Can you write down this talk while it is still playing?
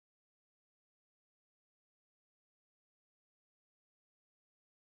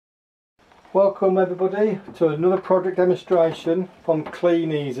Welcome everybody to another project demonstration from Clean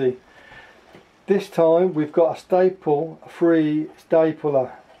Easy. This time we've got a staple-free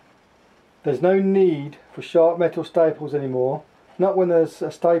stapler. There's no need for sharp metal staples anymore, not when there's a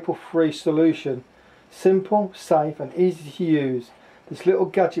staple-free solution. Simple, safe and easy to use. This little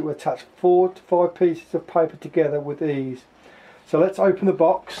gadget will attach 4 to 5 pieces of paper together with ease. So let's open the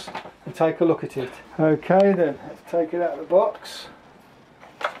box and take a look at it. Okay then, let's take it out of the box.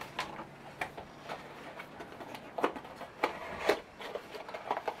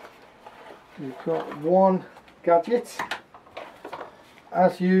 We've got one gadget,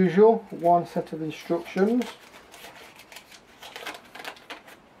 as usual, one set of instructions,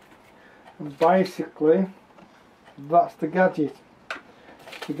 and basically that's the gadget.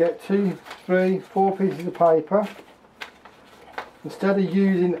 You get 2, 3, 4 pieces of paper. Instead of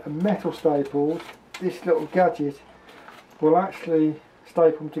using metal staples, this little gadget will actually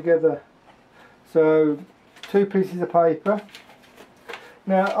staple them together. So 2 pieces of paper.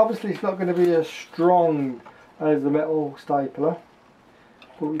 Now obviously it's not going to be as strong as the metal stapler,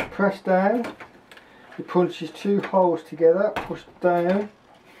 but we press down, it punches 2 holes together, push down,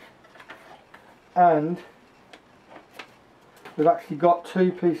 and we've actually got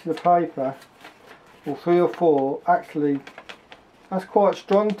 2 pieces of paper, or 3 or 4, actually that's quite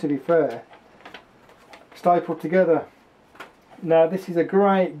strong to be fair, stapled together. Now this is a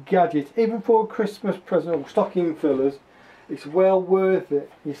great gadget, even for a Christmas present or stocking fillers. It's well worth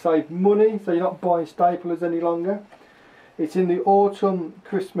it. You save money, so you're not buying staplers any longer. It's in the Autumn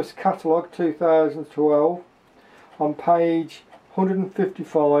Christmas Catalogue 2012 on page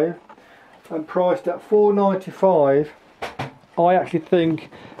 155 and priced at £4.95. I actually think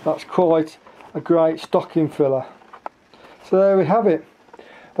that's quite a great stocking filler. So there we have it.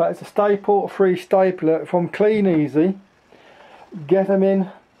 That is a staple-free stapler from Clean Easy. Get them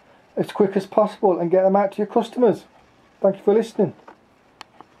in as quick as possible and get them out to your customers. Thank you for listening.